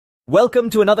Welcome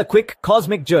to another quick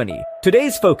cosmic journey.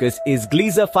 Today's focus is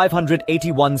Gliese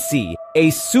 581c, a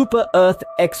super-Earth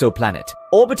exoplanet.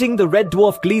 Orbiting the red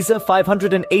dwarf Gliese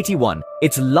 581,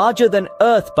 it's larger than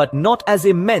Earth but not as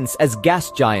immense as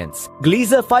gas giants.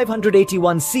 Gliese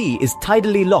 581c is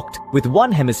tidally locked, with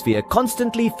one hemisphere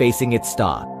constantly facing its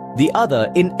star, the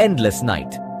other in endless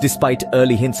night. Despite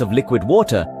early hints of liquid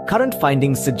water, current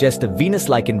findings suggest a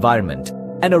Venus-like environment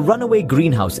and a runaway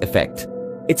greenhouse effect.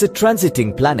 It's a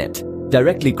transiting planet,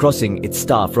 directly crossing its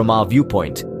star from our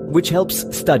viewpoint, which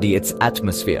helps study its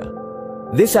atmosphere.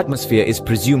 This atmosphere is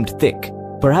presumed thick,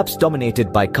 perhaps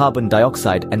dominated by carbon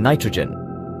dioxide and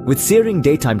nitrogen. With searing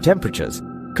daytime temperatures,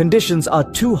 conditions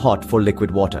are too hot for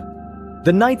liquid water.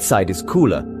 The night side is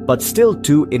cooler, but still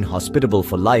too inhospitable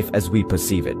for life as we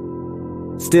perceive it.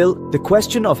 Still, the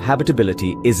question of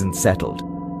habitability isn't settled.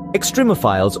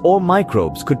 Extremophiles or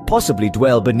microbes could possibly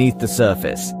dwell beneath the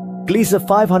surface. Gliese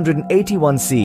 581c